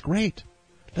 That's great.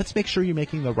 Let's make sure you're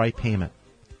making the right payment.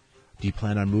 Do you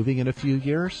plan on moving in a few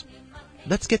years?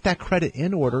 Let's get that credit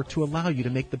in order to allow you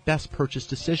to make the best purchase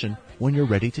decision when you're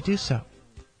ready to do so.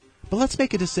 But let's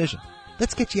make a decision.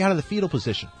 Let's get you out of the fetal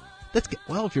position.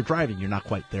 Well, if you're driving, you're not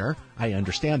quite there. I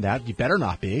understand that. You better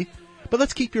not be. But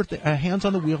let's keep your hands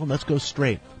on the wheel and let's go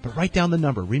straight. But write down the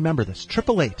number. Remember this,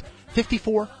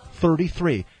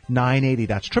 888-54-33-980.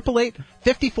 That's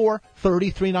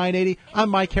 888-54-33-980. I'm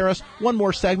Mike Harris. One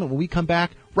more segment when we come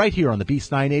back right here on the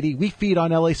Beast 980. We feed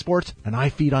on LA Sports, and I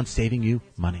feed on saving you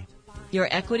money. Your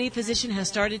equity position has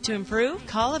started to improve?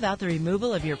 Call about the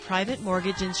removal of your private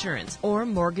mortgage insurance or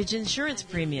mortgage insurance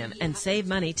premium and save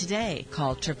money today.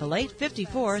 Call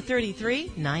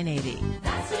 888-54-33-980.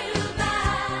 That's too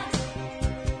bad.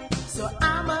 So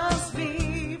I must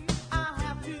leave. I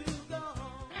have to go.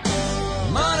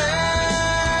 Money,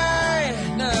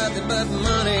 nothing but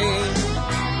money.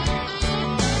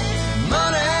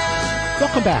 Money.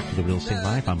 Welcome back to the Real Estate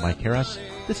Life. I'm Mike Harris.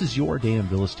 This is your day in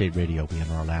real estate radio. We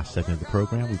enter our last segment of the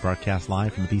program. We broadcast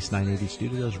live from the Beast 980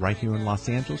 studios right here in Los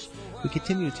Angeles. We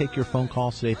continue to take your phone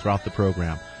calls today throughout the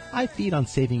program. I feed on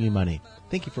saving you money.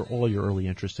 Thank you for all your early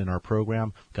interest in our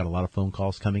program. We've got a lot of phone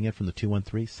calls coming in from the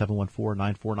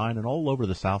 213-714-949 and all over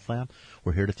the Southland.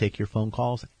 We're here to take your phone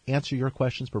calls, answer your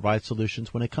questions, provide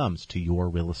solutions when it comes to your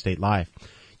real estate life.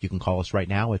 You can call us right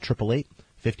now at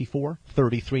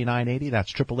 888-54-33-980.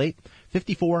 That's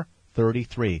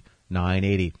 888-54-33-980.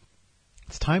 980.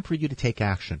 It's time for you to take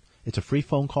action. It's a free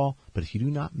phone call, but if you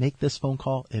do not make this phone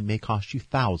call, it may cost you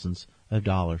thousands of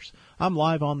dollars. I'm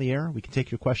live on the air. We can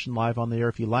take your question live on the air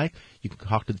if you like. You can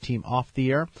talk to the team off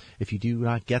the air. If you do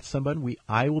not get someone,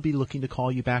 I will be looking to call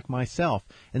you back myself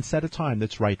and set a time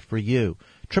that's right for you.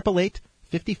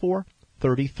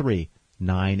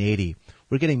 888-54-33-980.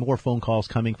 We're getting more phone calls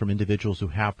coming from individuals who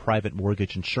have private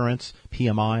mortgage insurance,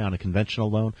 PMI on a conventional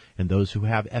loan, and those who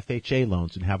have FHA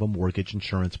loans and have a mortgage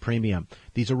insurance premium.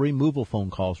 These are removal phone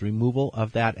calls, removal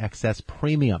of that excess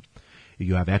premium. If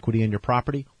you have equity in your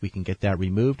property, we can get that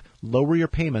removed, lower your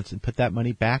payments, and put that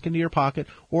money back into your pocket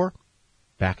or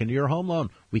back into your home loan.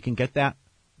 We can get that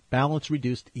balance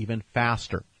reduced even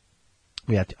faster.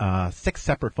 We had 6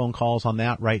 separate phone calls on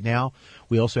that right now.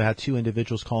 We also had 2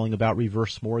 individuals calling about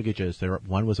reverse mortgages.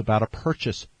 One was about a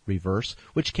purchase reverse,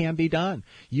 which can be done.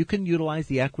 You can utilize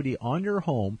the equity on your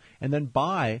home and then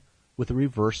buy with a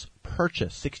reverse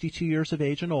purchase, 62 years of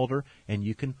age and older, and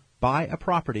you can buy a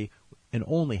property and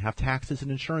only have taxes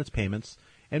and insurance payments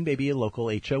and maybe a local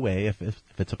HOA if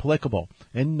it's applicable,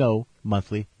 and no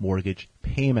monthly mortgage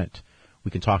payment. We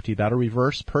can talk to you about a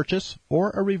reverse purchase or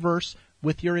a reverse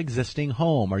with your existing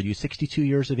home. Are you 62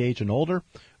 years of age and older,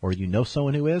 or you know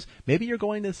someone who is? Maybe you're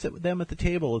going to sit with them at the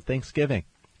table at Thanksgiving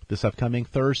this upcoming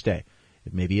Thursday.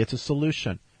 Maybe it's a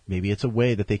solution. Maybe it's a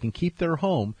way that they can keep their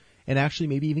home and actually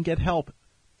maybe even get help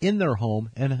in their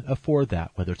home and afford that,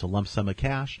 whether it's a lump sum of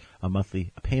cash, a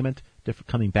monthly payment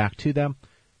coming back to them.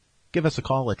 Give us a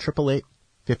call at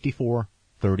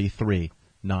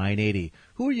 888-5433-980.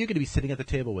 Who are you going to be sitting at the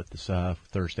table with this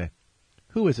Thursday?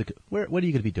 Who is it? What are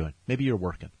you going to be doing? Maybe you're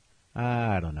working.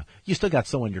 I don't know. You still got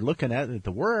someone you're looking at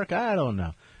the work. I don't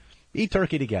know. Eat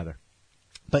turkey together.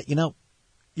 But, you're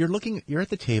at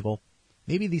the table.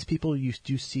 Maybe these people you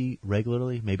do see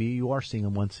regularly. Maybe you are seeing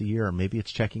them once a year. Or maybe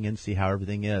it's checking in to see how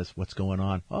everything is, what's going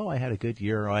on. Oh, I had a good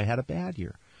year, or I had a bad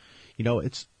year.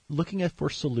 It's looking for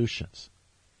solutions.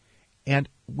 And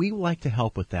we like to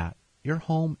help with that. Your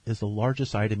home is the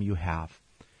largest item you have.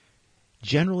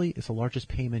 Generally, it's the largest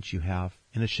payment you have,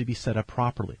 and it should be set up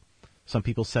properly. Some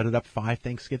people set it up 5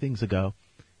 Thanksgivings ago,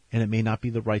 and it may not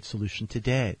be the right solution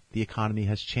today. The economy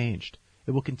has changed.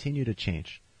 It will continue to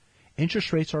change.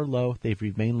 Interest rates are low. They've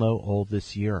remained low all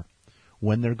this year.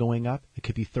 When they're going up, it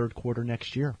could be third quarter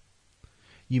next year.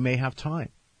 You may have time.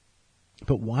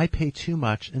 But why pay too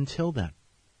much until then?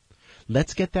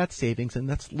 Let's get that savings, and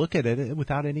let's look at it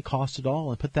without any cost at all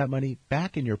and put that money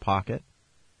back in your pocket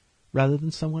rather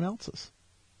than someone else's.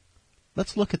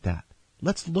 Let's look at that.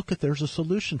 Let's look at there's a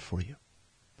solution for you.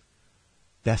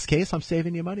 Best case, I'm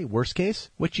saving you money. Worst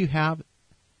case, what you have,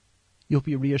 you'll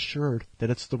be reassured that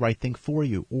it's the right thing for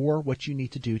you or what you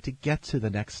need to do to get to the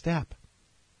next step.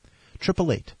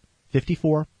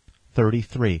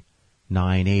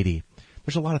 888-5433-980.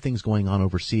 There's a lot of things going on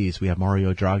overseas. We have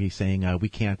Mario Draghi saying we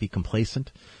can't be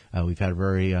complacent. We've had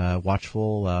very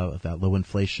watchful that low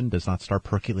inflation does not start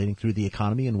percolating through the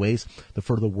economy in ways that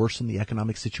further worsen the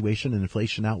economic situation and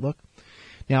inflation outlook.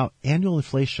 Now, annual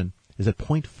inflation is at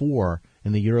 0.4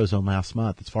 in the Eurozone last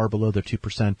month. It's far below their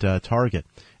 2% target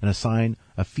and a sign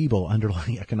of feeble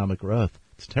underlying economic growth.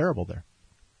 It's terrible there.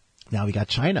 Now we got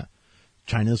China.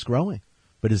 China is growing,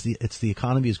 but the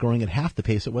economy is growing at half the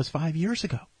pace it was 5 years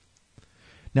ago.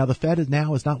 Now, the Fed is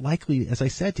not likely, as I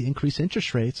said, to increase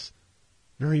interest rates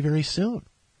very, very soon.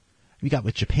 We got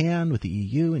with Japan, with the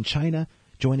EU, and China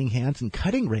joining hands and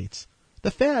cutting rates.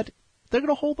 The Fed, they're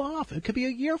going to hold off. It could be a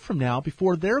year from now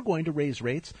before they're going to raise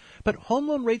rates. But home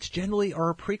loan rates generally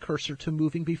are a precursor to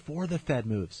moving before the Fed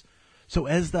moves. So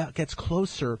as that gets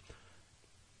closer,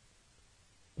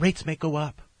 rates may go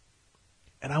up.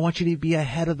 And I want you to be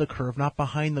ahead of the curve, not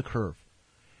behind the curve.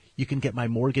 You can get my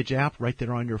mortgage app right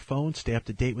there on your phone. Stay up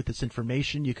to date with this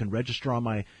information. You can register on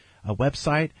my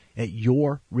website at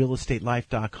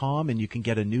yourrealestatelife.com, and you can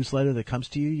get a newsletter that comes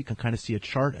to you. You can kind of see a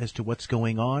chart as to what's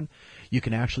going on. You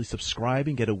can actually subscribe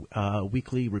and get a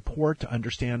weekly report to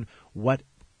understand what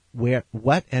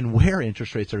and where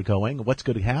interest rates are going, what's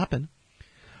going to happen.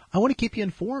 I want to keep you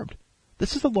informed.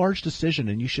 This is a large decision,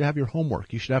 and you should have your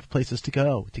homework. You should have places to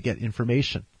go to get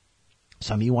information.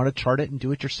 Some of you want to chart it and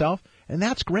do it yourself, and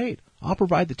that's great. I'll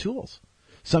provide the tools.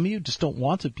 Some of you just don't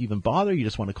want to even bother. You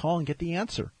just want to call and get the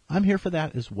answer. I'm here for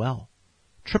that as well.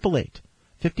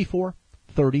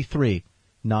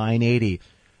 888-5433-980.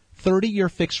 30-year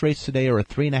fixed rates today are at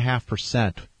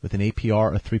 3.5% with an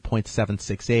APR of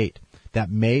 3.768.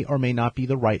 That may or may not be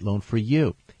the right loan for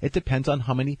you. It depends on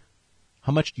how much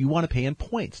you want to pay in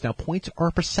points. Now, points are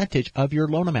a percentage of your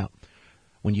loan amount.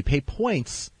 When you pay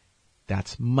points,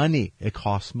 that's money. It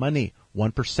costs money.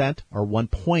 1% or 1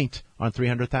 point on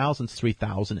 $300,000 is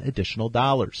 $3,000 additional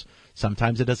dollars.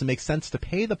 Sometimes it doesn't make sense to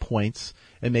pay the points.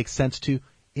 It makes sense to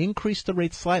increase the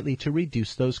rate slightly to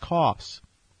reduce those costs.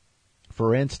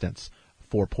 For instance,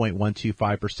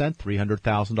 4.125%,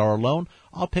 $300,000 loan.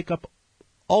 I'll pick up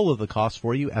all of the costs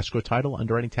for you, escrow, title,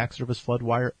 underwriting, tax service, flood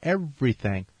wire,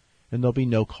 everything, and there'll be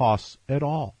no costs at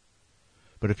all.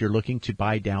 But if you're looking to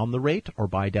buy down the rate or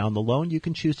buy down the loan, you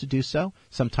can choose to do so.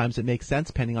 Sometimes it makes sense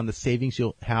depending on the savings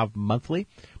you'll have monthly,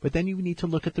 but then you need to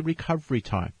look at the recovery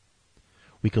time.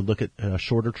 We could look at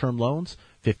shorter-term loans.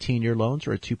 15-year loans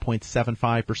are at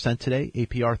 2.75% today,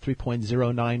 APR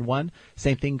 3.091.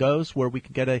 Same thing goes where we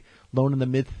can get a loan in the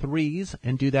mid-threes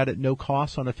and do that at no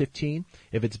cost on a 15.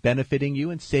 If it's benefiting you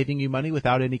and saving you money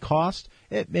without any cost,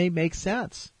 it may make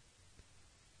sense.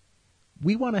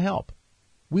 We want to help.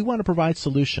 We want to provide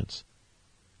solutions.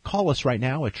 Call us right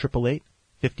now at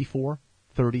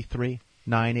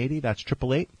 888-54-33-980. That's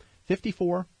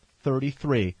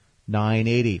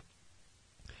 888-54-33-980.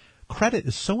 Credit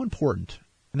is so important,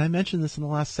 and I mentioned this in the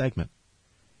last segment.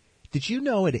 Did you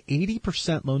know at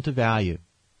 80% loan to value,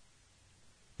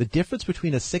 the difference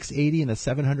between a 680 and a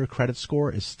 700 credit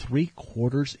score is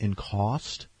 3/4 in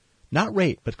cost? Not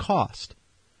rate, but cost.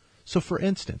 So for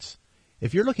instance,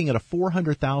 if you're looking at a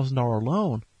 $400,000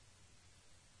 loan,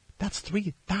 that's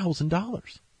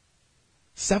 $3,000.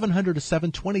 700 to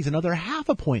 720 is another half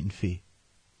a point in fee.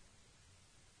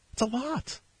 It's a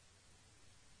lot.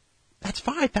 That's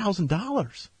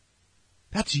 $5,000.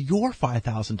 That's your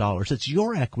 $5,000. It's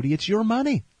your equity. It's your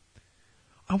money.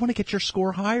 I want to get your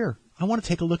score higher. I want to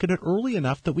take a look at it early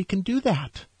enough that we can do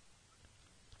that.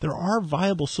 There are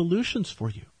viable solutions for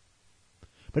you.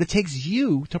 But it takes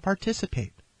you to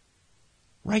participate.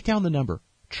 Write down the number,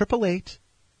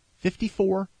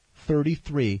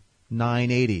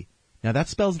 888-54-33-980. Now that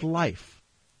spells life.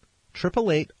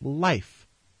 888-LIFE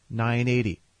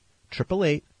 980.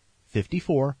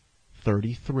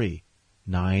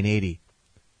 888-54-33-980.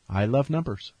 I love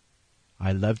numbers.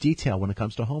 I love detail when it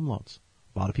comes to home loans.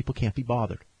 A lot of people can't be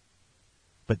bothered.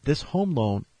 But this home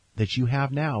loan that you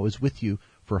have now is with you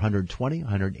for 120,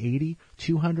 180,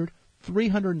 200,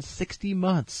 360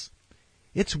 months.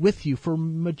 It's with you for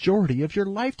majority of your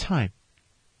lifetime.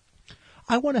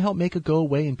 I want to help make it go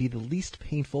away and be the least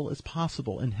painful as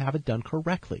possible and have it done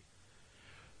correctly.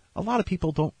 A lot of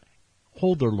people don't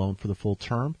hold their loan for the full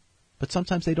term, but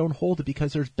sometimes they don't hold it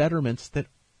because there's betterments that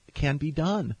can be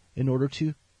done in order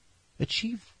to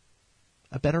achieve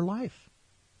a better life.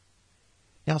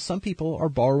 Now, some people are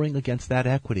borrowing against that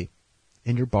equity,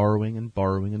 and you're borrowing and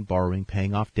borrowing and borrowing,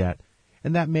 paying off debt,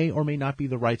 and that may or may not be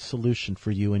the right solution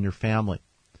for you and your family.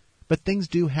 But things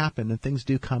do happen and things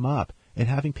do come up, and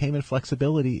having payment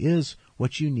flexibility is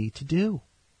what you need to do.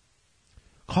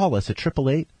 Call us at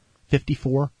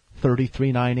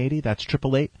 888-54-33-980. That's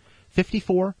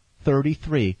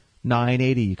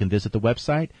 888-54-33-980. You can visit the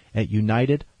website at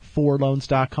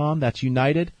United4Loans.com. That's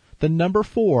United, the number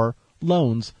 4,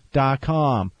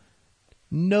 loans.com.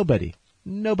 Nobody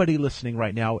listening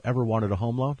right now ever wanted a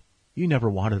home loan. You never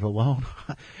wanted a loan.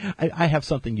 I have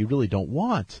something you really don't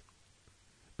want.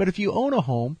 But if you own a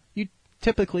home, you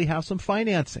typically have some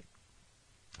financing.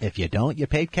 If you don't, you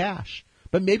pay cash.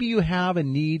 But maybe you have a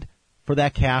need for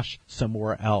that cash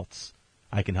somewhere else.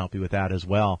 I can help you with that as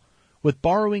well. With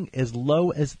borrowing as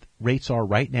low as rates are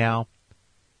right now,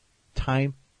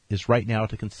 time is right now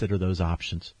to consider those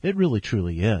options. It really,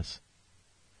 truly is.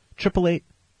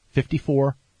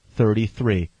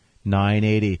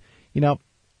 888-54-33-980. You know,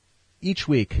 each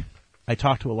week I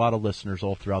talk to a lot of listeners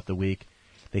all throughout the week.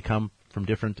 They come from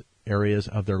different areas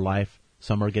of their life.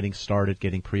 Some are getting started,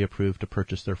 getting pre-approved to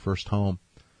purchase their first home.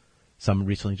 Some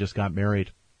recently just got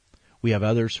married. We have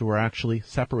others who are actually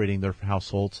separating their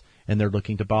households, and they're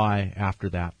looking to buy after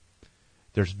that.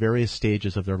 There's various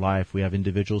stages of their life. We have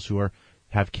individuals who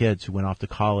have kids who went off to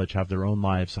college, have their own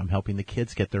lives. I'm helping the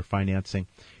kids get their financing,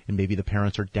 and maybe the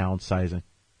parents are downsizing.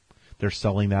 They're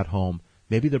selling that home.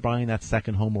 Maybe they're buying that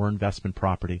second home or investment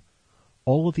property.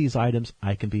 All of these items,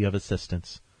 I can be of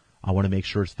assistance. I want to make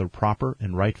sure it's the proper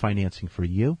and right financing for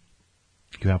you.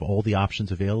 You have all the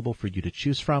options available for you to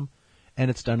choose from,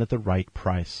 and it's done at the right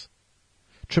price.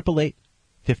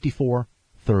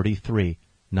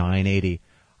 888-54-33-980.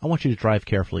 I want you to drive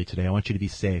carefully today. I want you to be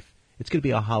safe. It's going to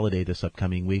be a holiday this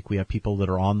upcoming week. We have people that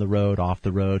are on the road, off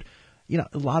the road. You know,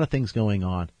 a lot of things going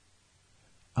on.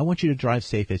 I want you to drive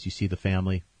safe as you see the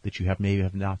family that you maybe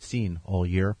have not seen all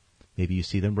year. Maybe you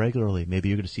see them regularly. Maybe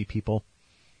you're going to see people,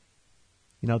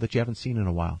 you know, that you haven't seen in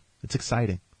a while. It's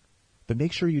exciting. But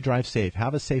make sure you drive safe.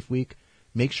 Have a safe week.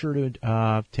 Make sure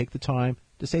to take the time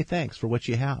to say thanks for what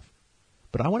you have.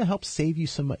 But I want to help save you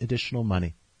some additional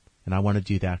money, and I want to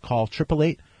do that. Call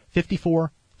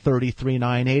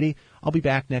 888-54-33-980. I'll be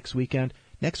back next weekend.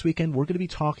 Next weekend, we're going to be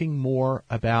talking more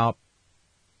about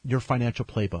your financial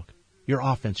playbook, your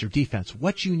offense, your defense,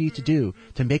 what you need to do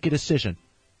to make a decision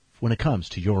when it comes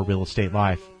to your real estate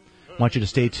life. I want you to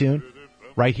stay tuned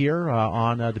right here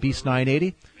on the Beast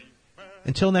 980.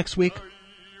 Until next week,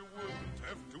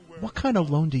 what kind of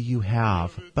loan do you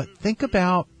have? But think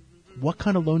about what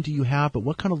kind of loan do you have, but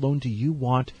what kind of loan do you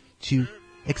want to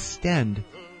extend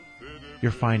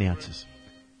your finances?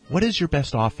 What is your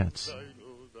best offense?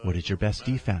 What is your best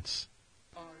defense?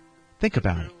 Think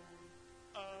about it.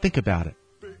 Think about it.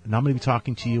 And I'm going to be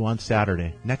talking to you on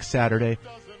Saturday, next Saturday,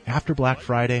 after Black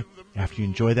Friday, after you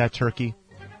enjoy that turkey.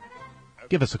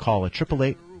 Give us a call at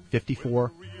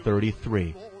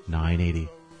 888-5433-980.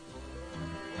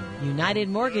 United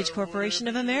Mortgage Corporation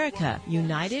of America,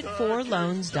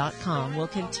 United4Loans.com will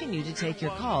continue to take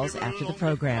your calls after the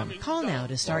program. Call now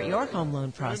to start your home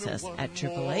loan process at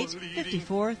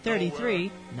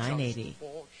 888-5433-980.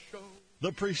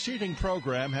 The preceding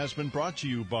program has been brought to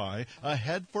you by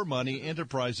Ahead for Money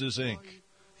Enterprises, Inc.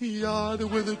 Yard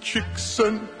with the chicks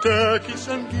and turkeys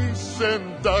and geese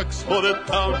and ducks for the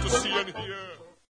town to see and hear.